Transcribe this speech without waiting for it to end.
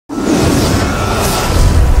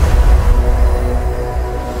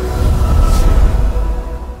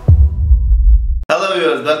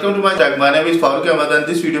viewers, welcome to my channel. My name is Farooq Ahmed and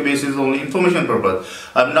this video base is only information purpose.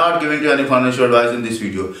 I am not giving you any financial advice in this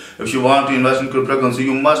video. If you want to invest in cryptocurrency,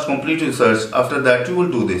 you must complete research. After that, you will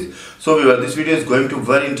do this. So viewers, this video is going to be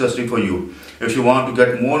very interesting for you. If you want to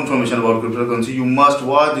get more information about cryptocurrency, you must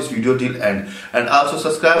watch this video till end. And also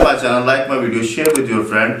subscribe my channel, like my video, share with your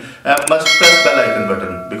friend, and must press bell icon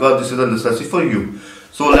button because this is a necessity for you.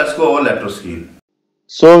 So let's go over laptop screen.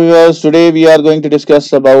 So viewers, today we are going to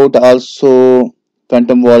discuss about also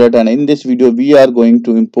Phantom Wallet, and in this video we are going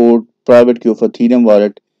to import private key of Ethereum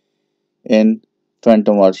wallet in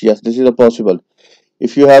Phantom Wallet. Yes, this is a possible.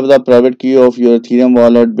 If you have the private key of your Ethereum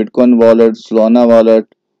wallet, Bitcoin wallet, Solana wallet,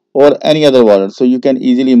 or any other wallet, so you can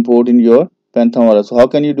easily import in your Phantom Wallet. So how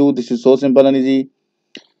can you do this? Is so simple and easy.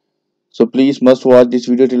 So please must watch this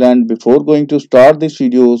video till end. Before going to start this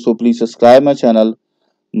video, so please subscribe my channel.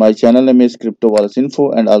 My channel name is Crypto Wallets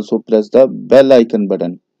Info, and also press the bell icon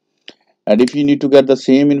button. And if you need to get the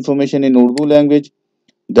same information in Urdu language,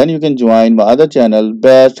 then you can join my other channel,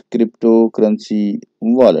 Best Cryptocurrency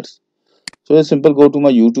Wallets. So it's simple, go to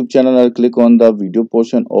my YouTube channel and click on the video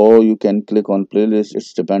portion, or you can click on playlist.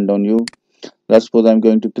 It's depend on you. Let's suppose I'm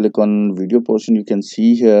going to click on video portion. You can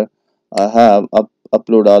see here I have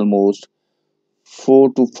upload almost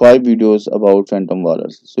 4 to 5 videos about Phantom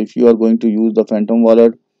Wallets. So if you are going to use the Phantom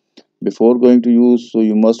Wallet before going to use, so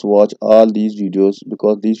you must watch all these videos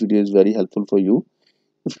because these videos is very helpful for you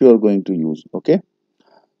if you are going to use. Okay,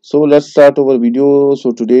 so let's start our video. So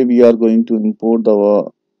today we are going to import the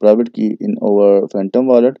private key in our Phantom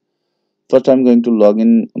Wallet. First I'm going to log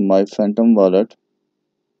in my Phantom Wallet,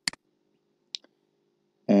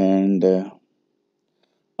 and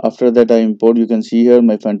after that I import. You can see here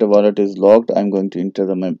my Phantom Wallet is locked. I'm going to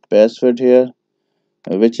enter my password here,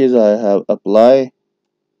 which is I have apply.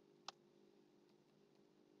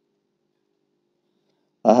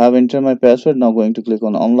 I have entered my password. Now going to click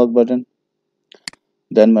on unlock button.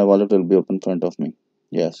 Then my wallet will be open in front of me.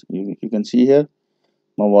 Yes, you can see here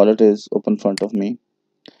my wallet is open in front of me.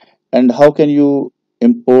 And how can you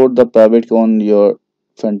import the private key on your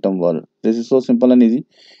Phantom Wallet? This is so simple and easy.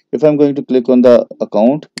 If I'm going to click on the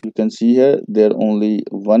account, you can see here there only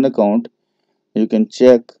one account. You can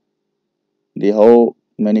check the how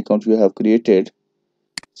many accounts you have created.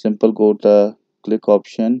 Simple, go to the click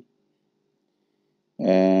option,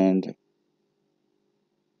 and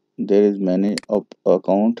there is many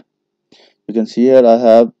account. You can see here I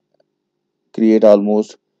have create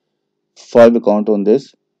almost 5 account on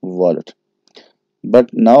this wallet, but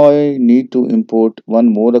now I need to import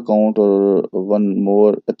one more account or one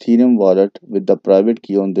more Ethereum wallet with the private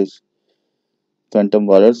key on this Phantom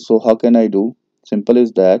Wallet. So how can I do? Simple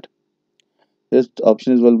is that this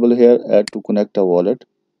option is available here, add to connect a wallet,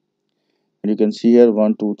 and you can see here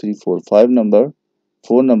 1 2 3 4 5 number,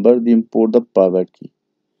 4 number, the import the private key.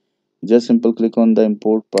 Just simple click on the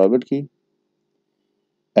import private key,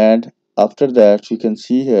 and after that you can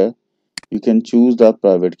see here you can choose the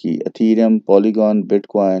private key, Ethereum, Polygon,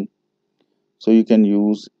 Bitcoin. So you can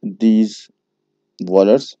use these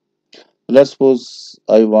wallets. Let's suppose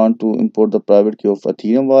I want to import the private key of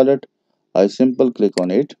Ethereum wallet. I simple click on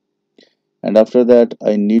it, and after that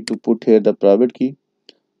I need to put here the private key.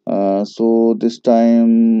 So this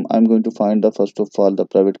time I'm going to find the first of all the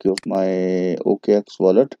private key of my OKX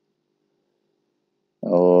wallet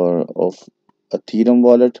or of Ethereum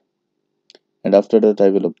wallet, and after that I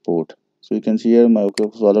will import. So you can see here my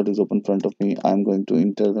OKX wallet is open in front of me. I'm going to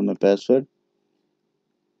enter my password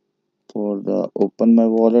for the open my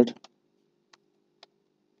wallet.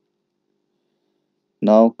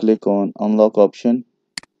 Now click on unlock option.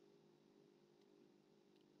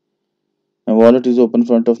 My wallet is open in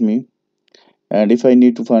front of me, and if I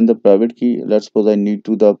need to find the private key, let's suppose I need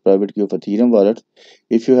to the private key of Ethereum wallet.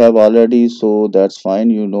 If you have already, so that's fine.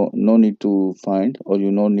 You know, no need to find, or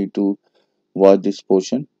you no need to watch this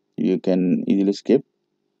portion. You can easily skip.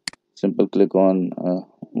 Simple click on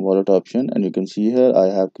wallet option, and you can see here I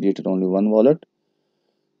have created only one wallet,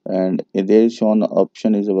 and there is shown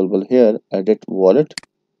option is available here, edit wallet,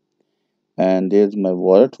 and there's my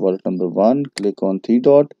wallet number 1. Click on 3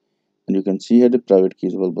 dot, and you can see here the private key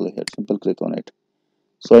is available here. Simple click on it.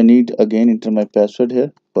 So I need again enter my password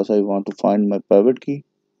here because I want to find my private key.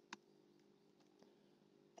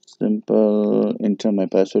 Simple enter my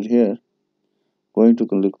password here. Going to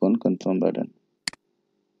click on confirm button.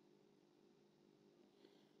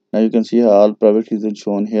 Now you can see how all private keys are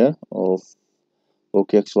shown here of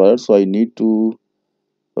OKX wallet. So I need to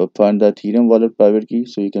find the Ethereum wallet private key.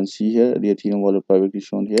 So you can see here the Ethereum wallet private key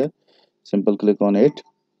shown here. Simple click on it,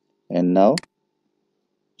 and now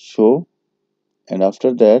show, and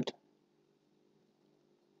after that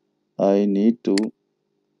I need to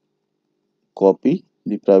copy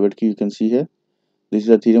the private key. You can see here, this is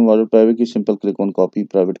Ethereum wallet private key. Simple click on copy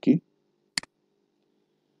private key.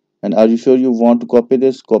 And are you sure you want to copy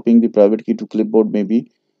this? Copying the private key to clipboard may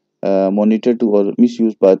be monitored to or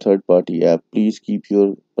misused by third party app. Please keep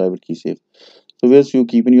your private key safe. So yes, you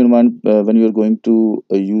keep in your mind when you are going to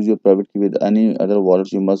use your private key with any other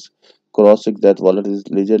wallets, you must cross check that wallet is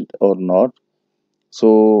legit or not.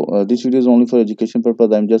 So this video is only for education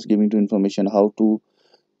purpose. I'm just giving you information how to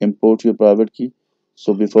import your private key.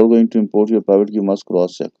 So before going to import your private key, you must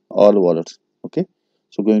cross check all wallets. Okay,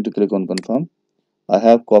 so going to click on confirm. I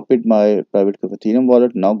have copied my private key of Ethereum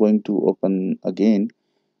wallet. Now going to open again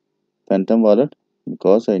Phantom wallet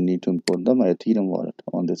because I need to import my Ethereum wallet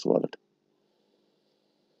on this wallet.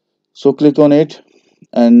 So click on it,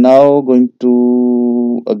 and now going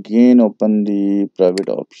to again open the private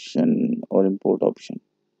option or import option.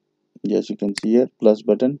 Yes, you can see here plus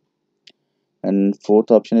button, and fourth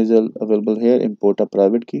option is available here, import a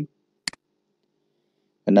private key.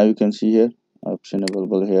 And now you can see here option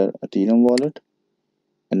available here, Ethereum wallet,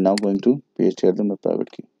 and now going to paste here my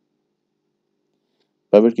private key.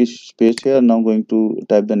 Private key is paste here. Now going to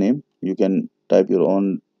type the name. You can type your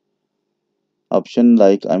own option,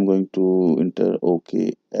 like I'm going to enter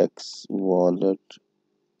OKX wallet,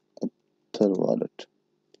 Ether wallet,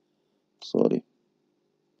 sorry,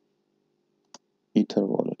 Ether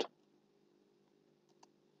wallet.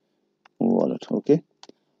 Okay,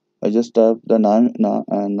 I just type the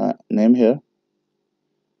name here.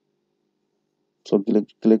 So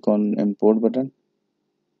click on import button.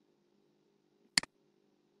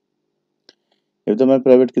 If my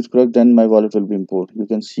private key is correct, then my wallet will be imported. You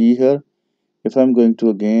can see here, if I'm going to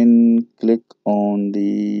again click on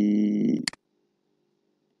the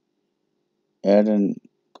add and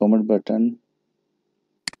comment button,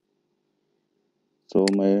 so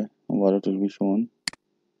my wallet will be shown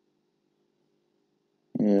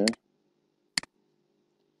here.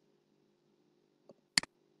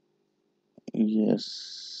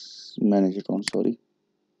 Yes, manage account, sorry.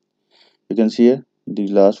 You can see here the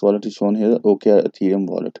last wallet is shown here, OK Ethereum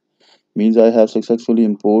wallet. Means I have successfully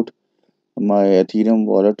import my Ethereum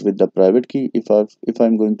wallet with the private key. If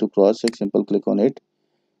I'm going to cross check, simple click on it,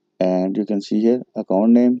 and you can see here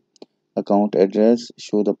account name, account address,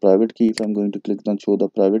 show the private key. If I'm going to click on show the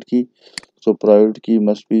private key, so private key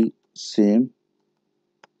must be same,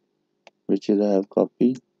 which is I have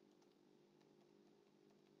copy,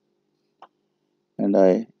 and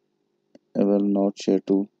I will not share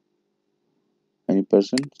to any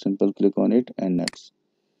person. Simple click on it and next.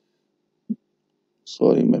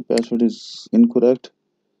 Sorry, my password is incorrect.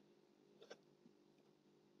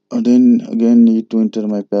 Then again need to enter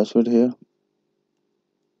my password here.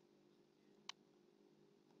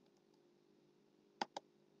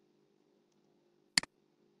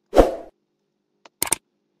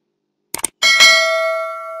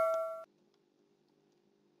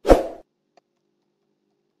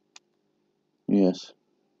 Yes,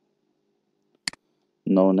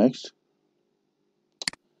 now next.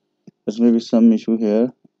 There's maybe some issue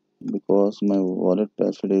here because my wallet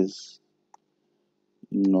password is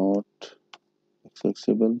not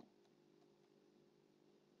accessible.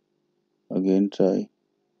 Again try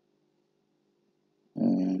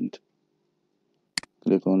and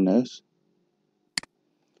click on next.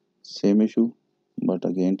 Same issue, but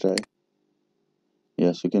again try.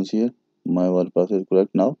 Yes, you can see here my wallet password is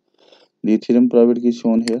correct. Now the Ethereum private key is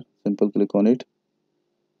shown here. Simple click on it.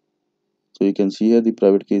 So you can see here the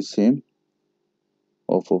private key is same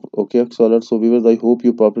of OKX wallet. So viewers, I hope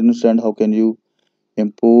you properly understand how can you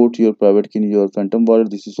import your private key in your Phantom wallet.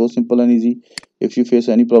 This is so simple and easy. If you face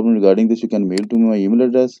any problem regarding this, you can mail to me my email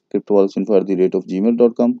address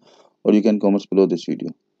cryptowalletsinfo@gmail.com, or you can comment below this video.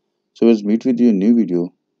 So let's meet with you in new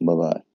video. Bye bye.